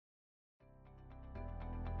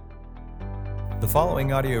The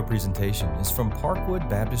following audio presentation is from Parkwood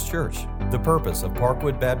Baptist Church. The purpose of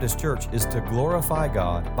Parkwood Baptist Church is to glorify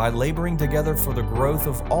God by laboring together for the growth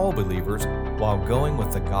of all believers while going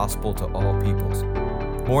with the gospel to all peoples.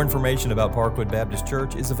 More information about Parkwood Baptist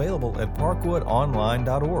Church is available at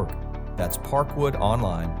parkwoodonline.org. That's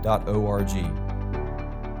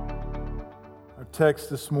parkwoodonline.org. Our text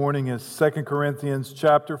this morning is 2 Corinthians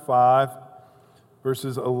chapter 5,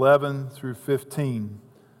 verses 11 through 15.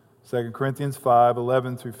 2 Corinthians 5,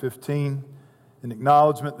 11 through 15. In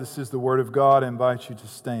acknowledgement, this is the Word of God. I invite you to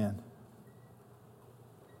stand.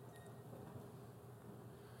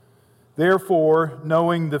 Therefore,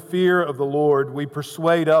 knowing the fear of the Lord, we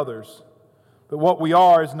persuade others. But what we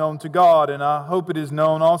are is known to God, and I hope it is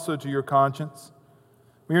known also to your conscience.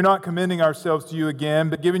 We are not commending ourselves to you again,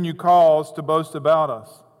 but giving you cause to boast about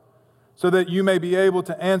us, so that you may be able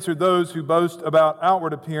to answer those who boast about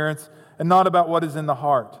outward appearance and not about what is in the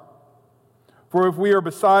heart. For if we are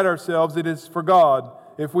beside ourselves, it is for God.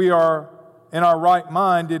 If we are in our right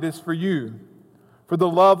mind, it is for you. For the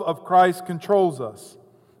love of Christ controls us,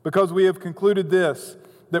 because we have concluded this,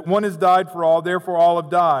 that one has died for all, therefore all have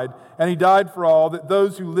died. And He died for all, that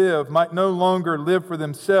those who live might no longer live for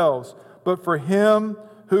themselves, but for Him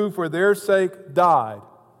who for their sake died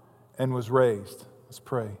and was raised. Let's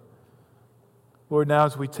pray. Lord, now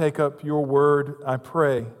as we take up your word, I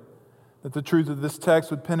pray that the truth of this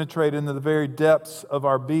text would penetrate into the very depths of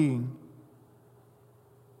our being.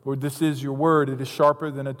 Lord, this is your word. It is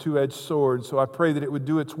sharper than a two-edged sword. So I pray that it would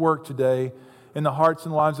do its work today in the hearts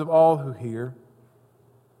and lives of all who hear.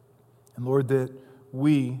 And Lord, that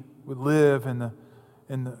we would live in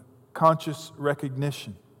the conscious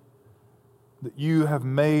recognition that you have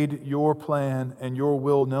made your plan and your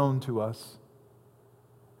will known to us,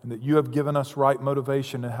 and that you have given us right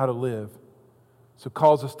motivation in how to live. So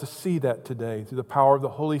cause us to see that today through the power of the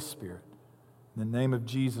Holy Spirit. In the name of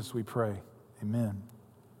Jesus we pray. Amen.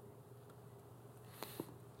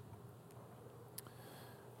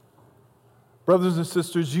 Brothers and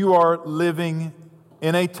sisters, you are living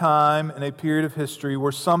in a time, in a period of history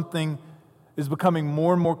where something is becoming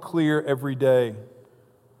more and more clear every day.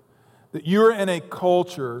 That you're in a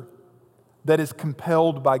culture that is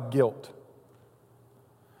compelled by guilt.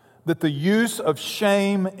 That the use of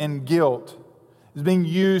shame and guilt is being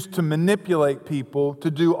used to manipulate people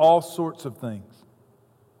to do all sorts of things.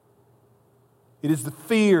 It is the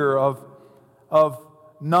fear of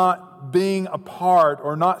not being a part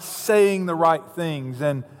or not saying the right things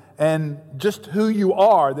and just who you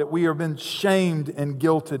are that we have been shamed and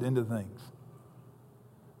guilted into things.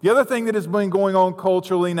 The other thing that has been going on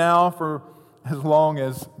culturally now for as long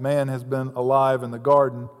as man has been alive in the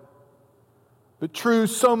garden, but true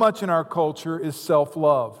so much in our culture, is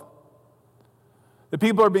self-love. The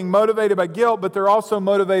people are being motivated by guilt, but they're also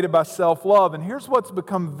motivated by self-love. And here's what's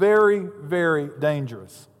become very, very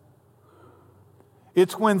dangerous.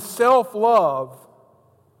 It's when self-love,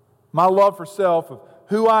 my love for self, of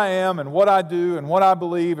who I am and what I do and what I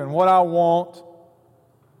believe and what I want,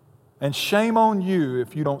 and shame on you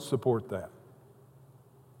if you don't support that.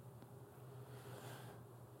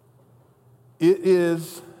 It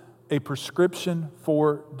is a prescription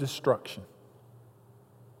for destruction.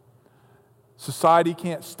 Society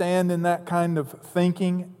can't stand in that kind of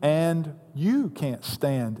thinking, and you can't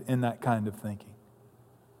stand in that kind of thinking.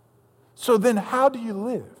 So then how do you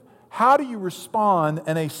live? How do you respond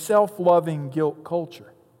in a self-loving guilt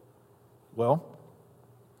culture? Well,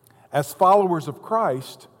 as followers of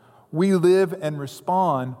Christ, we live and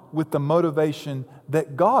respond with the motivation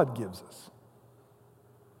that God gives us.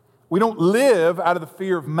 We don't live out of the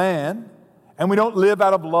fear of man, and we don't live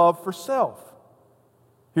out of love for self.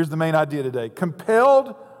 Here's the main idea today.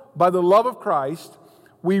 Compelled by the love of Christ,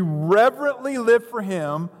 we reverently live for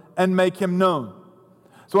Him and make Him known.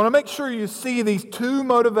 So I want to make sure you see these two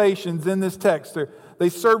motivations in this text. They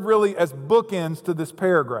serve really as bookends to this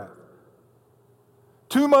paragraph.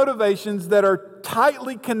 Two motivations that are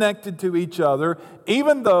tightly connected to each other,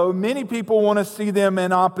 even though many people want to see them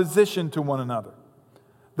in opposition to one another.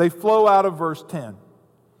 They flow out of verse 10.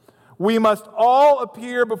 We must all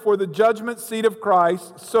appear before the judgment seat of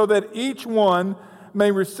Christ so that each one may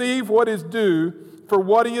receive what is due for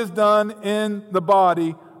what he has done in the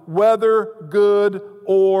body, whether good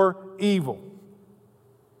or evil.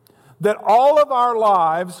 That all of our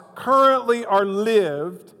lives currently are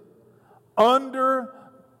lived under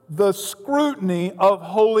the scrutiny of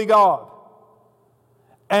holy God.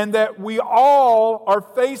 And that we all are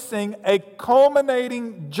facing a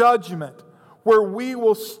culminating judgment where we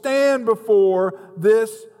will stand before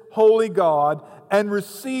this holy God and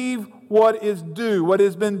receive what is due, what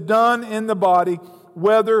has been done in the body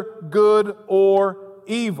whether good or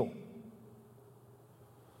evil.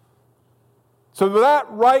 So that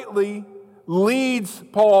rightly leads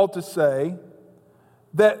Paul to say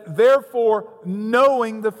that therefore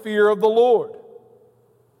knowing the fear of the Lord.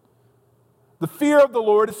 The fear of the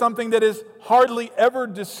Lord is something that is hardly ever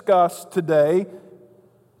discussed today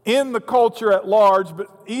in the culture at large, but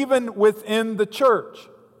even within the church.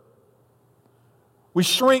 We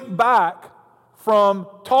shrink back from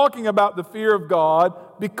talking about the fear of God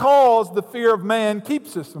because the fear of man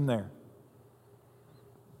keeps us from there.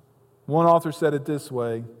 One author said it this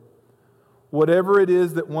way: whatever it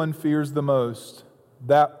is that one fears the most,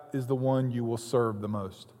 that is the one you will serve the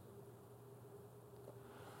most.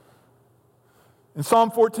 In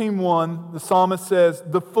Psalm 14:1, the psalmist says,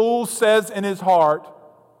 "The fool says in his heart,"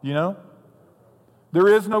 "there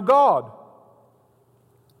is no God."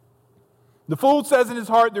 The fool says in his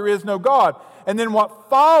heart, "There is no God." And then what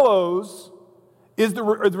follows is the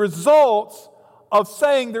results of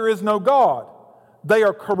saying there is no God. They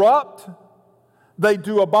are corrupt, they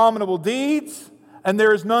do abominable deeds, and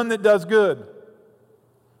there is none that does good.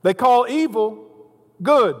 They call evil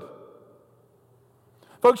good.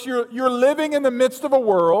 Folks, you're living in the midst of a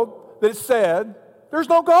world that said, there's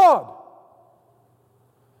no God.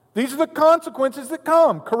 These are the consequences that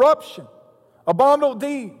come: corruption, abominable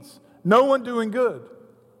deeds, no one doing good.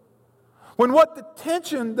 When what the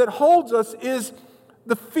tension that holds us is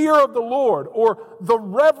the fear of the Lord or the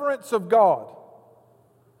reverence of God.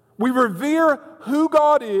 We revere who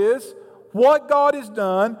God is, what God has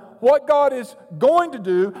done, what God is going to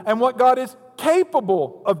do, and what God is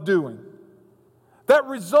capable of doing. That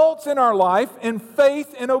results in our life in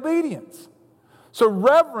faith and obedience. So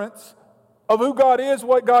reverence of who God is,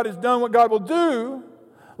 what God has done, what God will do,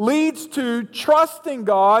 leads to trusting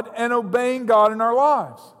God and obeying God in our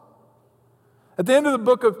lives. At the end of the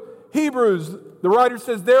book of Hebrews, the writer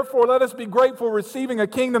says, "Therefore let us be grateful, receiving a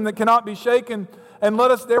kingdom that cannot be shaken, and let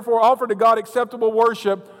us therefore offer to God acceptable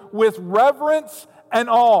worship with reverence and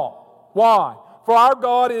awe." Why? For our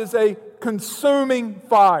God is a consuming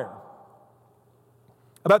fire.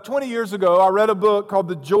 About 20 years ago, I read a book called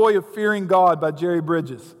The Joy of Fearing God by Jerry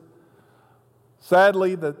Bridges.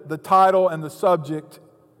 Sadly, the title and the subject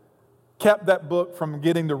kept that book from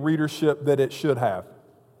getting the readership that it should have.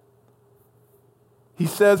 He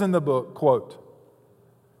says in the book, quote,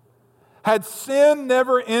 "Had sin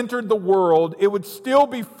never entered the world, it would still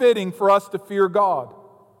be fitting for us to fear God.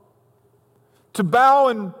 To bow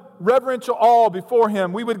in reverential awe before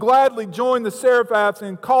Him, we would gladly join the seraphims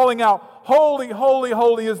in calling out, 'Holy, holy,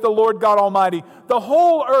 holy is the Lord God Almighty. The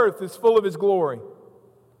whole earth is full of His glory.'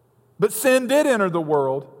 But sin did enter the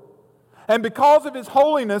world, and because of His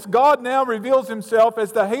holiness, God now reveals Himself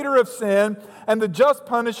as the hater of sin and the just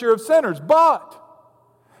punisher of sinners. But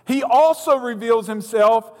He also reveals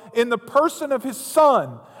Himself in the person of His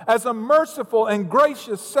Son as a merciful and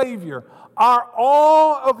gracious Savior. Our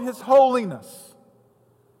awe of His holiness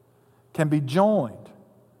can be joined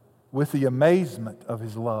with the amazement of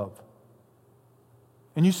His love."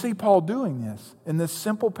 And you see Paul doing this in this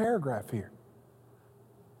simple paragraph here.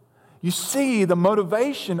 You see the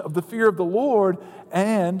motivation of the fear of the Lord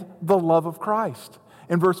and the love of Christ.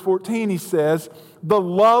 In verse 14 he says, "The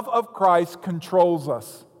love of Christ controls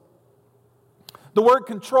us." The word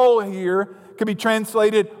control here can be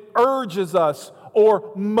translated urges us or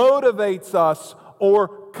motivates us or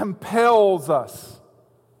compels us.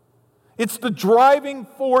 It's the driving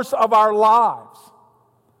force of our lives.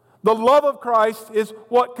 The love of Christ is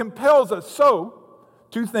what compels us. So,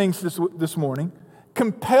 two things this morning.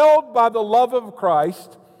 Compelled by the love of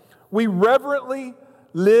Christ, we reverently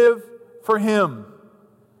live for Him.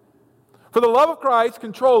 For the love of Christ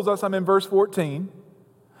controls us, I'm in verse 14,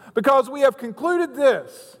 because we have concluded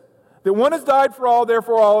this, that one has died for all,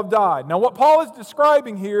 therefore all have died. Now what Paul is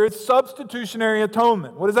describing here is substitutionary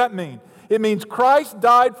atonement. What does that mean? It means Christ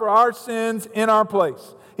died for our sins in our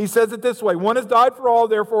place. He says it this way: one has died for all,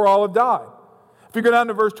 therefore all have died. If you go down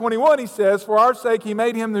to verse 21, he says, "For our sake He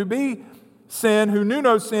made Him to be sin who knew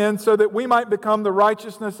no sin, so that we might become the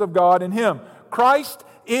righteousness of God in Him." Christ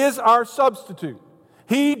is our substitute.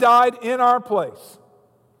 He died in our place.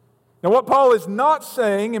 Now what Paul is not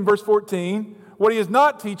saying in verse 14, what he is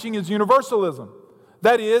not teaching is universalism.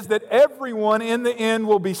 That is, that everyone in the end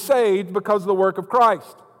will be saved because of the work of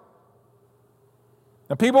Christ.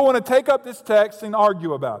 Now people want to take up this text and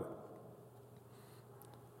argue about it.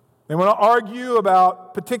 They want to argue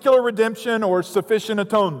about particular redemption or sufficient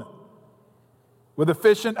atonement with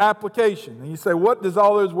efficient application. And you say, what does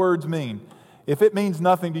all those words mean? If it means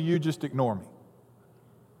nothing to you, just ignore me.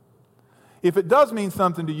 If it does mean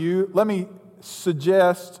something to you, let me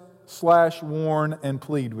suggest warn, and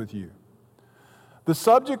plead with you. The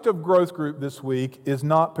subject of growth group this week is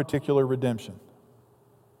not particular redemption.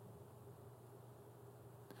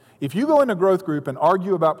 If you go into growth group and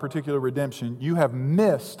argue about particular redemption, you have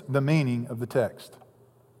missed the meaning of the text.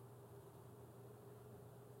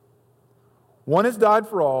 One has died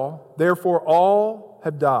for all, therefore all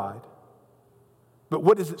have died. But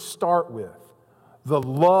what does it start with? The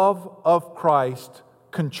love of Christ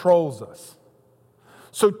controls us.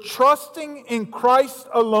 So trusting in Christ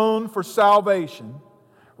alone for salvation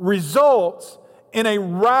results in a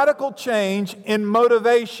radical change in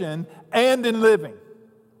motivation and in living.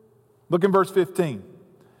 Look in verse 15.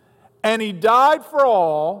 And he died for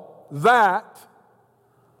all, that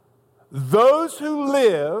those who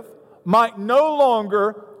live might no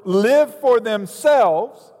longer live for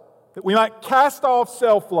themselves, that we might cast off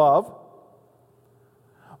self-love,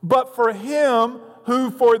 but for him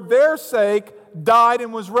who for their sake died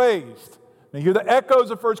and was raised. Now hear the echoes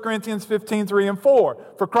of 1 Corinthians 15, 3 and 4.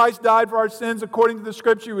 For Christ died for our sins according to the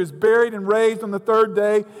Scripture. He was buried and raised on the third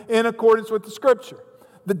day in accordance with the Scripture.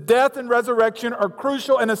 The death and resurrection are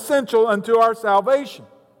crucial and essential unto our salvation.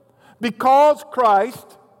 Because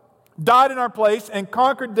Christ died in our place and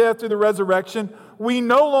conquered death through the resurrection, we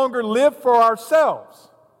no longer live for ourselves.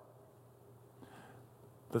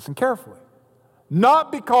 Listen carefully.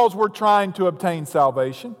 Not because we're trying to obtain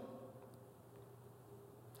salvation.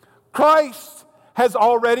 Christ has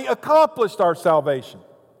already accomplished our salvation.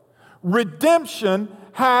 Redemption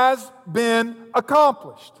has been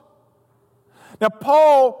accomplished. Now,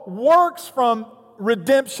 Paul works from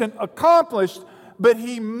redemption accomplished, but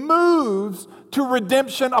he moves to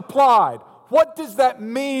redemption applied. What does that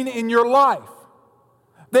mean in your life?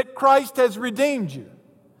 That Christ has redeemed you.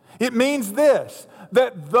 It means this,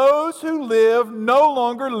 that those who live no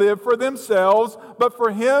longer live for themselves, but for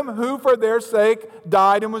him who for their sake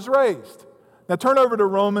died and was raised. Now turn over to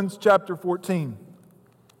Romans chapter 14.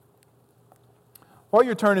 While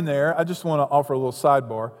you're turning there, I just want to offer a little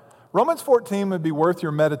sidebar. Romans 14 would be worth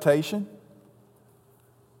your meditation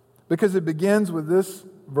because it begins with this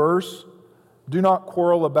verse, do not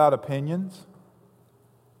quarrel about opinions.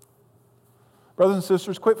 Brothers and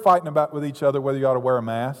sisters, quit fighting with each other whether you ought to wear a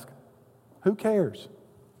mask. Who cares?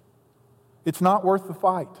 It's not worth the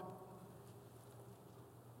fight.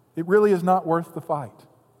 It really is not worth the fight.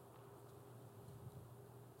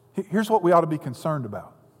 Here's what we ought to be concerned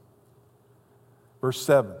about. Verse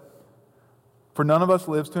 7. For none of us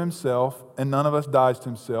lives to himself, and none of us dies to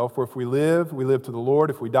himself. For if we live to the Lord.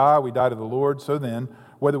 If we die to the Lord. So then,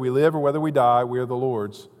 whether we live or whether we die, we are the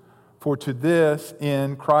Lord's. For to this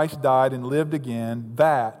end Christ died and lived again,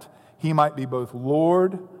 that he might be both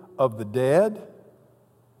Lord of the dead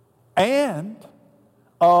and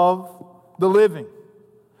of the living.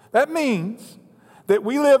 That means that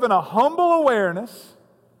we live in a humble awareness,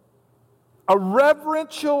 a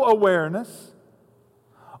reverential awareness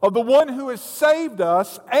of the one who has saved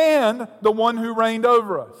us and the one who reigns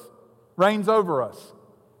over us.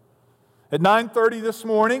 At 9:30 this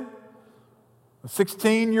morning, a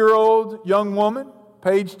 16-year-old young woman,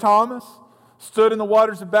 Paige Thomas, stood in the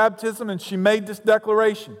waters of baptism and she made this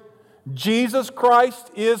declaration. Jesus Christ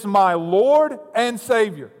is my Lord and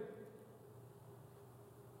Savior.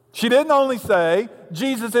 She didn't only say,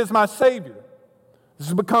 Jesus is my Savior. This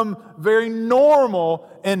has become very normal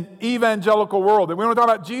in evangelical world. And we don't talk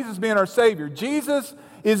about Jesus being our Savior. Jesus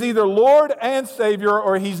is either Lord and Savior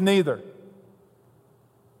or He's neither.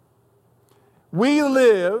 We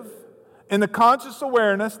live in the conscious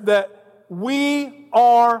awareness that we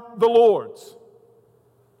are the Lord's.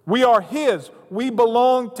 We are His. We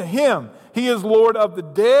belong to Him. He is Lord of the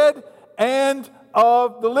dead and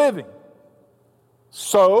of the living.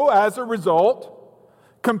 So, as a result,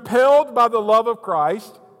 compelled by the love of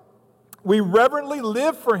Christ, we reverently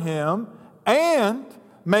live for Him and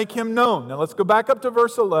make Him known. Now let's go back up to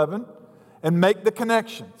verse 11 and make the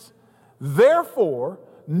connections. Therefore,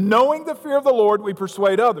 knowing the fear of the Lord, we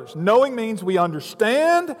persuade others. Knowing means we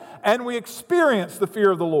understand and we experience the fear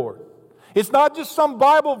of the Lord. It's not just some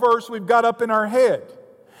Bible verse we've got up in our head.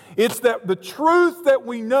 It's that the truth that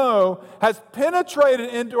we know has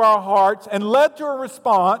penetrated into our hearts and led to a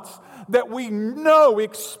response that we know, we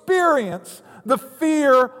experience the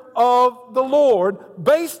fear of the Lord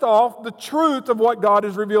based off the truth of what God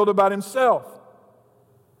has revealed about Himself.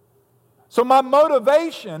 So my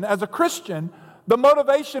motivation as a Christian, the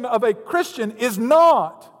motivation of a Christian is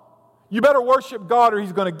not, you better worship God or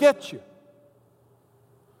He's going to get you.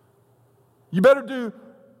 You better do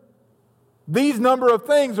these number of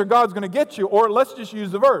things or God's going to get you. Or let's just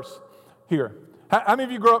use the verse here. How many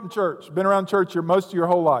of you grew up in church, been around church most of your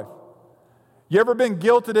whole life? You ever been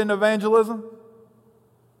guilted into evangelism?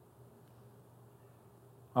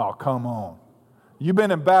 Oh, come on. You've been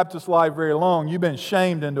in Baptist life very long. You've been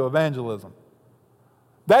shamed into evangelism.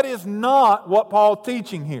 That is not what Paul's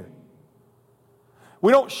teaching here.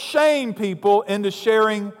 We don't shame people into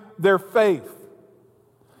sharing their faith.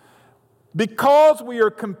 Because we are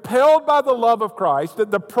compelled by the love of Christ, that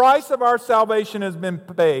the price of our salvation has been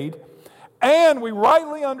paid, and we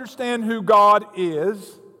rightly understand who God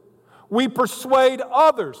is, we persuade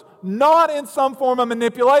others, not in some form of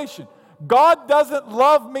manipulation. God doesn't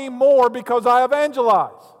love me more because I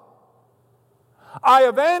evangelize. I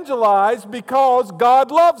evangelize because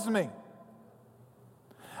God loves me.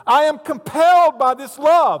 I am compelled by this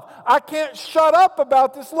love. I can't shut up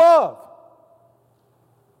about this love.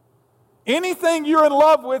 Anything you're in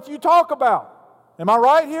love with, you talk about. Am I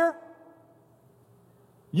right here?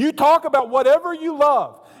 You talk about whatever you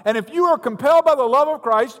love. And if you are compelled by the love of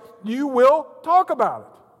Christ, you will talk about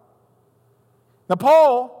it. Now,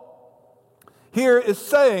 Paul here is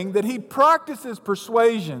saying that he practices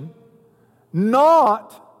persuasion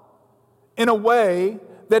not in a way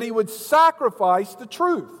that he would sacrifice the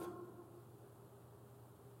truth.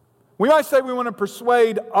 We might say we want to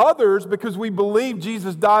persuade others because we believe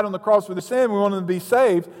Jesus died on the cross for the sin. We want them to be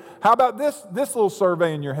saved. How about this little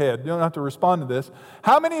survey in your head? You don't have to respond to this.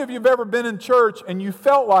 How many of you have ever been in church and you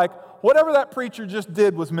felt like whatever that preacher just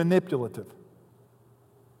did was manipulative?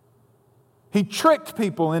 He tricked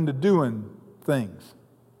people into doing things.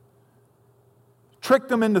 Tricked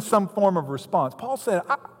them into some form of response. Paul said,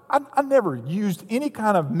 I never used any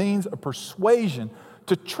kind of means of persuasion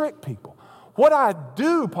to trick people. What I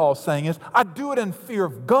do, Paul's saying, is I do it in fear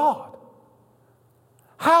of God.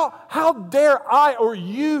 How dare I or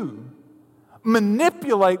you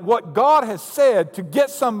manipulate what God has said to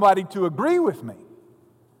get somebody to agree with me?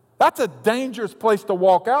 That's a dangerous place to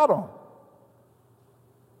walk out on.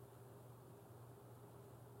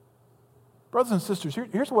 Brothers and sisters,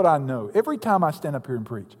 here's what I know. Every time I stand up here and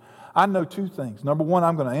preach, I know two things. Number one,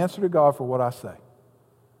 I'm going to answer to God for what I say.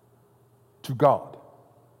 To God.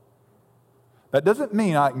 That doesn't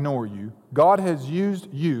mean I ignore you. God has used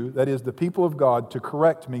you, that is the people of God, to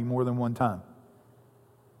correct me more than one time.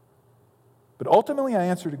 But ultimately, I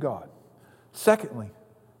answer to God. Secondly,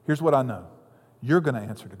 here's what I know. You're going to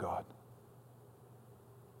answer to God.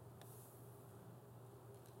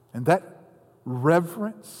 And that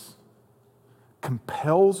reverence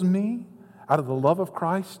compels me, out of the love of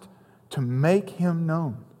Christ, to make Him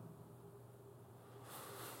known.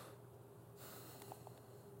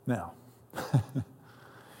 Now,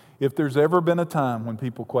 if there's ever been a time when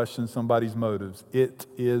people question somebody's motives, it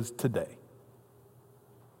is today.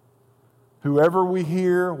 Whoever we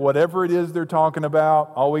hear, whatever it is they're talking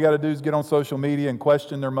about, all we got to do is get on social media and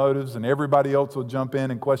question their motives, and everybody else will jump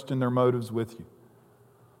in and question their motives with you.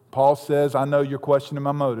 Paul says, I know you're questioning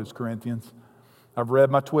my motives, Corinthians. I've read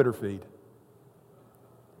my Twitter feed.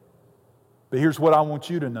 But here's what I want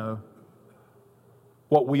you to know.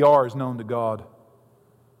 What we are is known to God.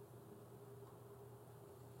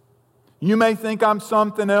 You may think I'm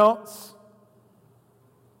something else.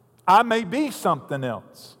 I may be something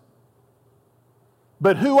else.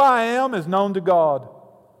 But who I am is known to God.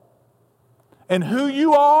 And who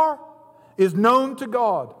you are is known to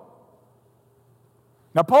God.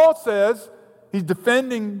 Now, Paul says, he's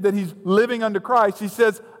defending that he's living under Christ. He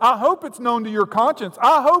says, I hope it's known to your conscience.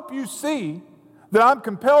 I hope you see that I'm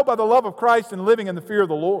compelled by the love of Christ and living in the fear of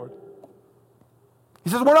the Lord. He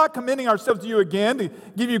says, we're not commending ourselves to you again to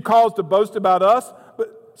give you cause to boast about us,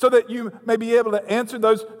 but so that you may be able to answer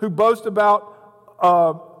those who boast about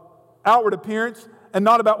outward appearance and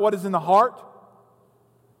not about what is in the heart.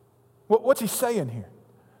 What's he saying here?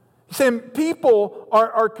 He's saying people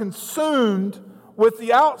are consumed with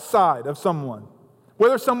the outside of someone,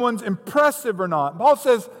 whether someone's impressive or not. Paul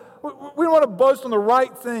says, we don't want to boast on the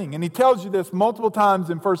right thing. And he tells you this multiple times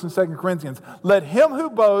in 1 and 2 Corinthians. Let him who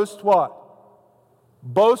boasts, what?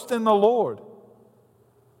 Boast in the Lord.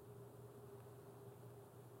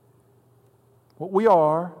 What we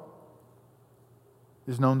are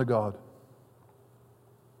is known to God.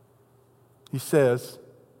 He says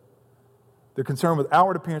they're concerned with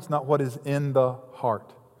outward appearance, not what is in the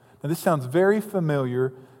heart. Now this sounds very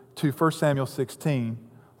familiar to 1 Samuel 16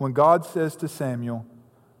 when God says to Samuel,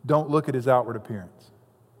 don't look at his outward appearance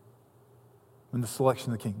in the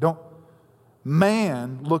selection of the king.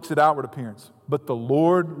 Man looks at outward appearance, but the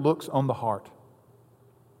Lord looks on the heart.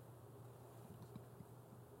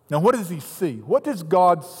 Now, what does he see? What does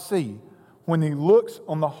God see when he looks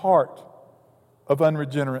on the heart of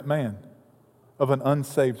unregenerate man, of an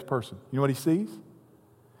unsaved person? You know what he sees?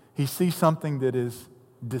 He sees something that is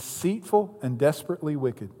deceitful and desperately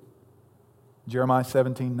wicked. Jeremiah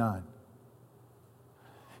 17:9.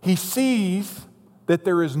 He sees that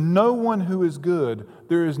there is no one who is good.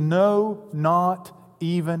 There is no, not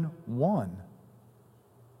even one.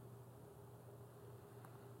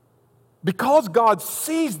 Because God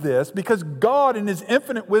sees this, because God in His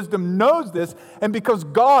infinite wisdom knows this, and because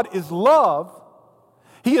God is love,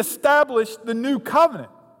 He established the new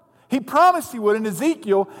covenant. He promised He would in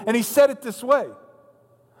Ezekiel, and He said it this way: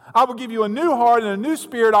 I will give you a new heart and a new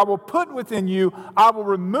spirit I will put within you. I will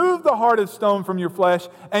remove the heart of stone from your flesh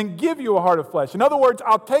and give you a heart of flesh. In other words,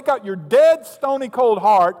 I'll take out your dead, stony, cold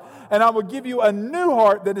heart, and I will give you a new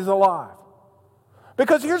heart that is alive.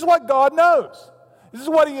 Because here's what God knows. This is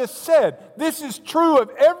what He has said. This is true of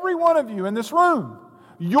every one of you in this room.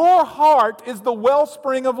 Your heart is the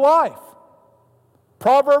wellspring of life.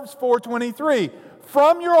 Proverbs 4:23.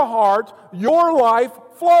 From your heart, your life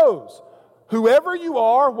flows. Whoever you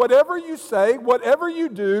are, whatever you say, whatever you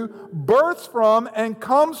do, births from and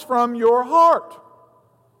comes from your heart.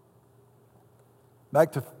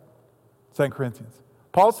 Back to 2 Corinthians.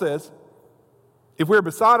 Paul says, if we're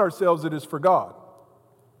beside ourselves, it is for God.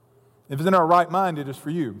 If it's in our right mind, it is for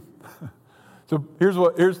you. So here's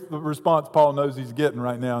the response Paul knows he's getting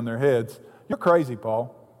right now in their heads. You're crazy,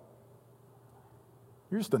 Paul.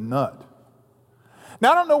 You're just a nut.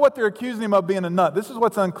 Now, I don't know what they're accusing him of being a nut. This is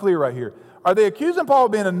what's unclear right here. Are they accusing Paul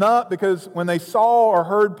of being a nut because when they saw or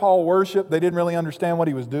heard Paul worship, they didn't really understand what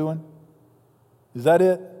he was doing? Is that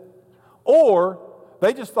it? Or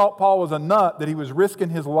they just thought Paul was a nut, that he was risking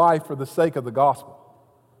his life for the sake of the gospel.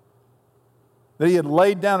 That he had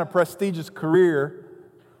laid down a prestigious career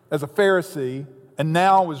as a Pharisee and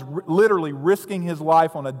now was literally risking his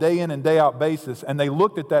life on a day in and day out basis. And they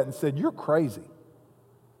looked at that and said, you're crazy.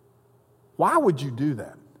 Why would you do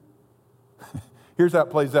that? Here's how it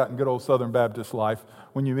plays out in good old Southern Baptist life.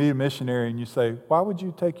 When you meet a missionary and you say, why would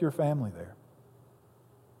you take your family there?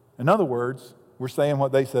 In other words, we're saying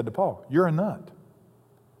what they said to Paul. You're a nut.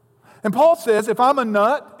 And Paul says, if I'm a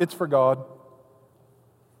nut, it's for God.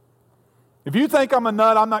 If you think I'm a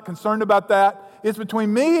nut, I'm not concerned about that. It's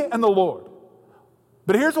between me and the Lord.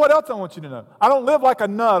 But here's what else I want you to know. I don't live like a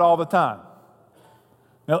nut all the time.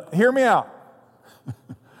 Now, hear me out.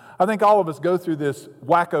 I think all of us go through this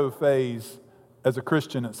wacko phase as a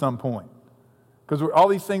Christian at some point. Because all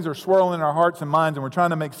these things are swirling in our hearts and minds, and we're trying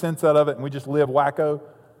to make sense out of it, and we just live wacko.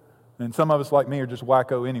 And some of us, like me, are just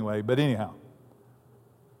wacko anyway. But anyhow,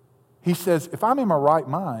 he says, if I'm in my right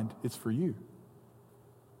mind, it's for you.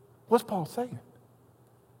 What's Paul saying?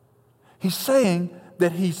 He's saying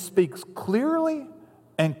that he speaks clearly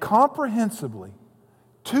and comprehensively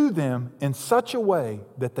to them in such a way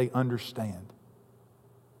that they understand.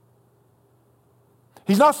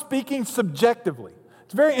 He's not speaking subjectively.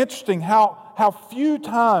 It's very interesting how few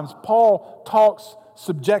times Paul talks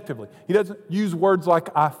subjectively. He doesn't use words like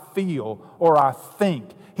I feel or I think.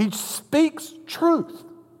 He speaks truth.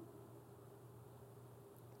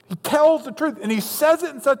 He tells the truth, and he says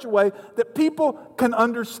it in such a way that people can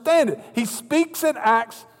understand it. He speaks and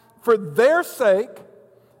acts for their sake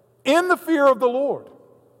in the fear of the Lord.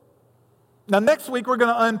 Now, next week, we're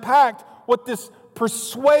going to unpack what this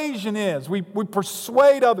persuasion is. We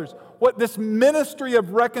persuade others. What this ministry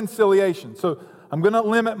of reconciliation. So I'm going to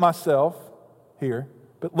limit myself here,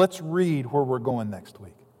 but let's read where we're going next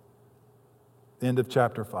week. End of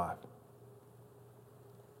chapter 5.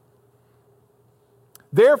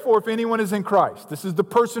 Therefore, if anyone is in Christ, this is the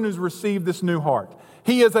person who's received this new heart.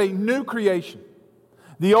 He is a new creation.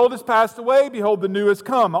 The old has passed away, behold, the new has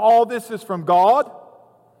come. All this is from God,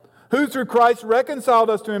 who through Christ reconciled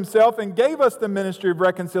us to Himself and gave us the ministry of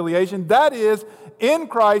reconciliation. That is, in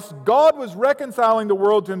Christ, God was reconciling the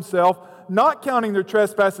world to Himself, not counting their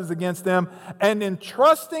trespasses against them, and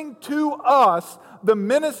entrusting to us the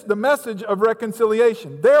message of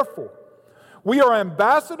reconciliation. Therefore, we are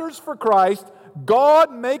ambassadors for Christ,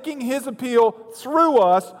 God making His appeal through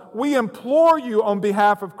us. We implore you on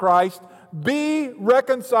behalf of Christ, be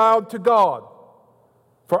reconciled to God.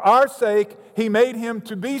 For our sake, He made Him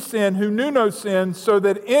to be sin who knew no sin, so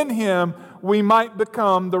that in Him we might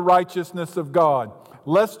become the righteousness of God.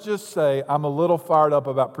 Let's just say I'm a little fired up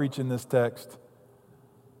about preaching this text.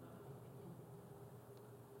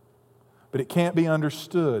 But it can't be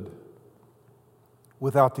understood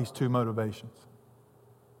without these two motivations.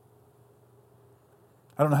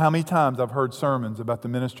 I don't know how many times I've heard sermons about the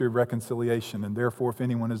ministry of reconciliation and therefore if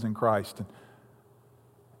anyone is in Christ.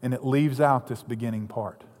 And it leaves out this beginning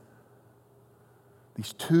part.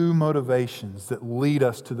 These two motivations that lead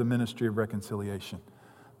us to the ministry of reconciliation.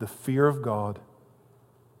 The fear of God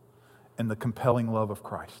and the compelling love of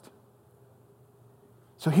Christ.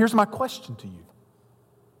 So here's my question to you.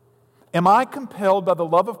 Am I compelled by the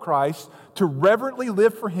love of Christ to reverently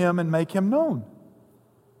live for Him and make Him known?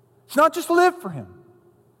 It's not just live for Him.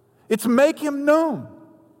 It's make Him known.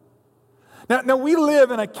 Now we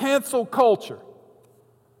live in a cancel culture.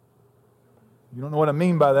 You don't know what I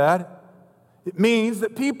mean by that? It means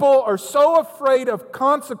that people are so afraid of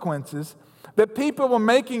consequences that people are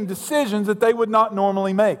making decisions that they would not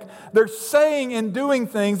normally make. They're saying and doing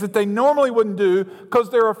things that they normally wouldn't do because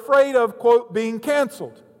they're afraid of, quote, being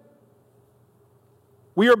canceled.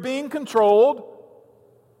 We are being controlled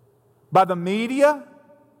by the media,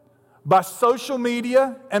 by social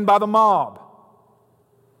media, and by the mob.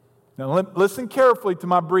 Now listen carefully to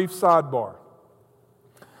my brief sidebar.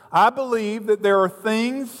 I believe that there are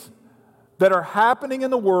things that are happening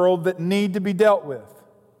in the world that need to be dealt with.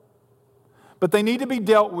 But they need to be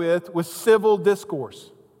dealt with civil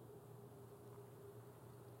discourse.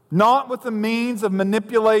 Not with the means of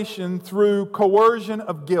manipulation through coercion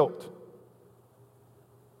of guilt.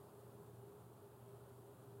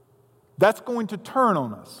 That's going to turn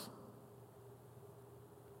on us.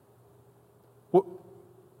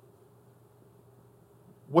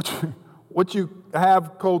 What you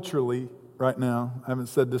have culturally right now, I haven't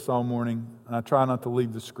said this all morning, and I try not to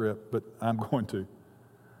leave the script, but I'm going to.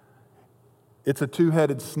 It's a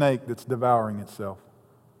two-headed snake that's devouring itself.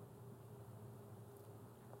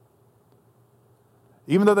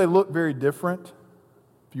 Even though they look very different,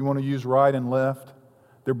 if you want to use right and left,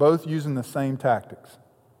 they're both using the same tactics.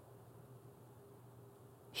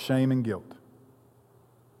 Shame and guilt.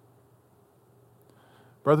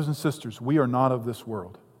 Brothers and sisters, we are not of this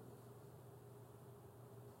world.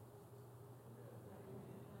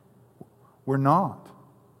 We're not.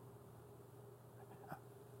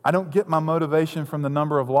 I don't get my motivation from the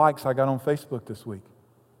number of likes I got on Facebook this week.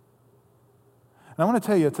 And I want to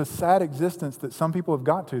tell you, it's a sad existence that some people have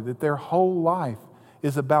got to, that their whole life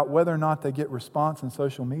is about whether or not they get response in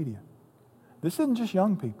social media. This isn't just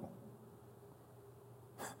young people.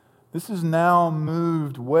 This has now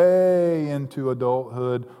moved way into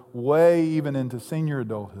adulthood, way even into senior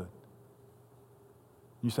adulthood.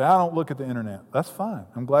 You say, I don't look at the internet. That's fine.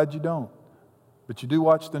 I'm glad you don't. But you do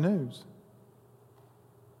watch the news.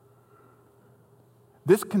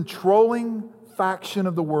 This controlling faction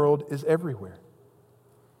of the world is everywhere.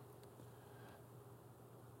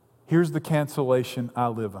 Here's the cancellation I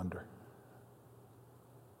live under.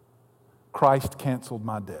 Christ canceled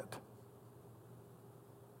my debt.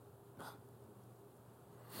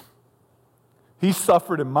 He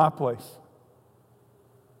suffered in my place.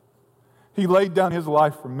 He laid down His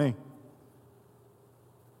life for me.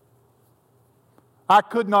 I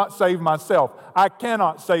could not save myself. I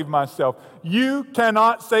cannot save myself. You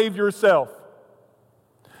cannot save yourself.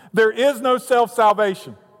 There is no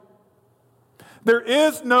self-salvation. There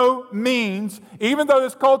is no means, even though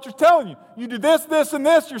this culture is telling you, you do this, this, and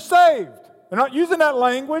this, you're saved. They're not using that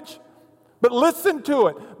language, but listen to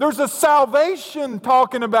it. There's a salvation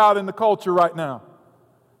talking about in the culture right now.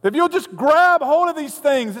 If you'll just grab hold of these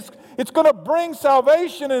things, it's going to bring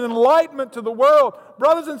salvation and enlightenment to the world.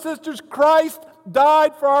 Brothers and sisters, Christ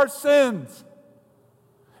died for our sins.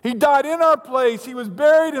 He died in our place. He was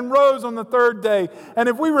buried and rose on the third day. And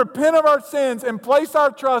if we repent of our sins and place our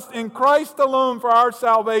trust in Christ alone for our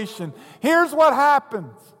salvation, here's what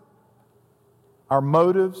happens. Our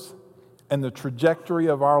motives and the trajectory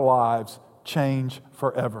of our lives change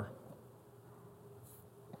forever.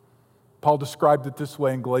 Paul described it this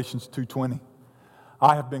way in Galatians 2:20.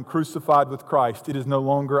 I have been crucified with Christ. It is no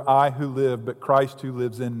longer I who live, but Christ who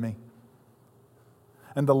lives in me.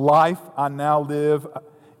 And the life I now live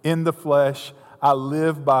in the flesh, I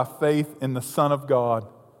live by faith in the Son of God,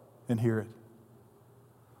 and hear it,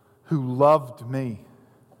 who loved me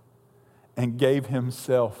and gave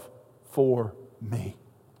Himself for me.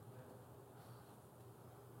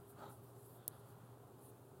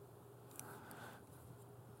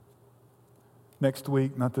 Next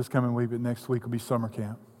week, not this coming week, but next week will be summer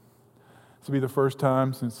camp. This will be the first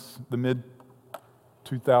time since the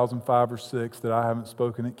mid-2005 or 6 that I haven't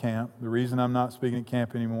spoken at camp. The reason I'm not speaking at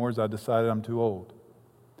camp anymore is I decided I'm too old.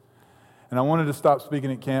 And I wanted to stop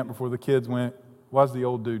speaking at camp before the kids went, why's the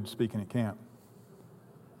old dude speaking at camp?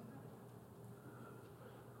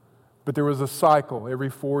 But there was a cycle. Every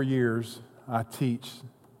 4 years I teach,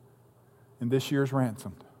 and this year's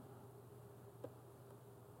ransomed.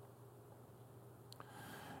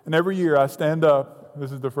 And every year I stand up,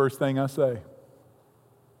 this is the first thing I say.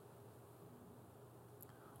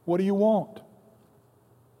 What do you want?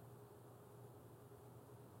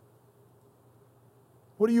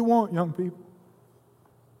 What do you want, young people?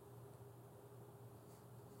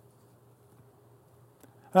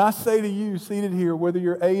 And I say to you, seated here, whether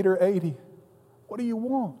you're 8 or 80, what do you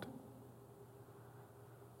want?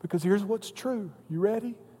 Because here's what's true. You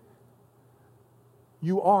ready?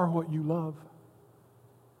 You are what you love.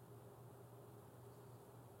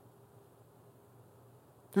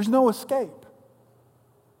 There's no escape.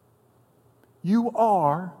 You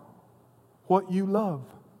are what you love.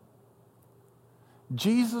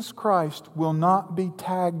 Jesus Christ will not be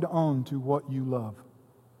tagged on to what you love.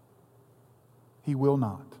 He will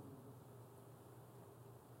not.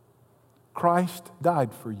 Christ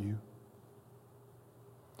died for you.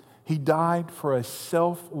 He died for a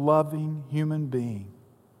self-loving human being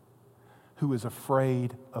who is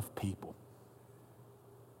afraid of people.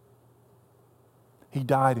 He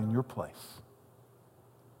died in your place.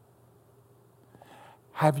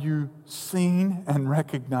 Have you seen and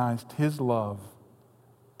recognized His love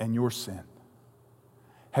and your sin?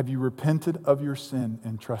 Have you repented of your sin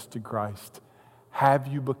and trusted Christ? Have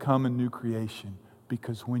you become a new creation?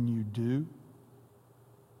 Because when you do,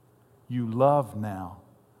 you love now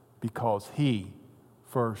because He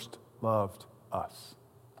first loved us.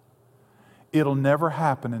 It'll never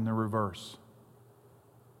happen in the reverse.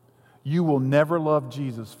 You will never love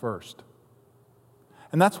Jesus first.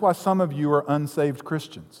 And that's why some of you are unsaved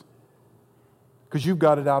Christians, because you've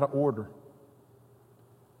got it out of order.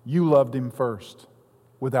 You loved Him first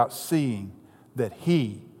without seeing that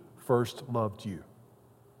He first loved you.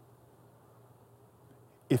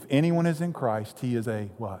 If anyone is in Christ, he is a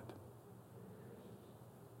what?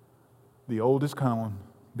 The old is come.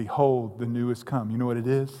 Behold, the new is come. You know what it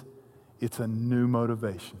is? It's a new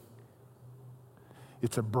motivation.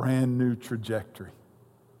 It's a brand new trajectory.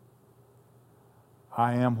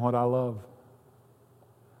 I am what I love,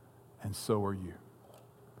 and so are you.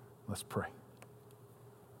 Let's pray.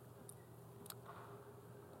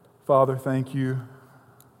 Father, thank you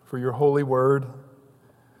for your holy word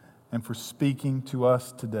and for speaking to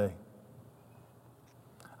us today.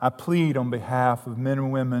 I plead on behalf of men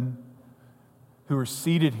and women who are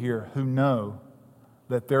seated here who know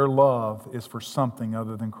that their love is for something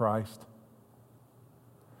other than Christ,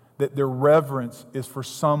 that their reverence is for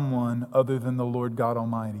someone other than the Lord God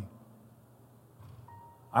Almighty.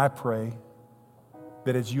 I pray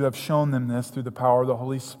that as you have shown them this through the power of the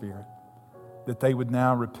Holy Spirit, that they would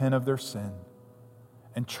now repent of their sin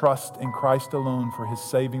and trust in Christ alone for His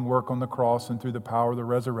saving work on the cross and through the power of the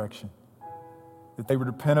resurrection, that they would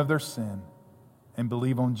repent of their sin and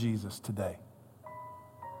believe on Jesus today.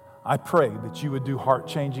 I pray that you would do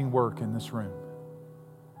heart-changing work in this room.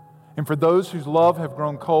 And for those whose love have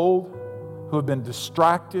grown cold, who have been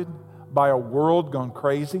distracted by a world gone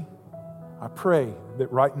crazy, I pray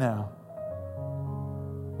that right now,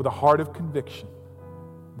 with a heart of conviction,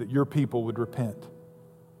 that your people would repent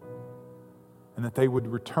and that they would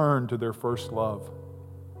return to their first love,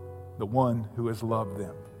 the one who has loved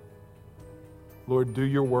them. Lord, do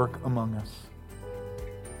your work among us.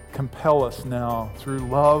 Compel us now through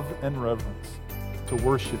love and reverence to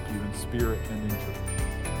worship you in spirit and in truth.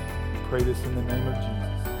 Pray this in the name of Jesus.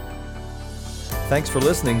 Thanks for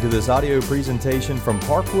listening to this audio presentation from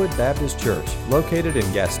Parkwood Baptist Church, located in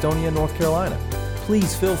Gastonia, North Carolina.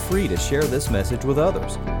 Please feel free to share this message with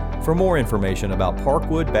others. For more information about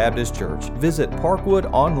Parkwood Baptist Church, visit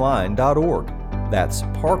parkwoodonline.org. That's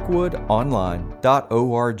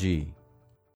parkwoodonline.org.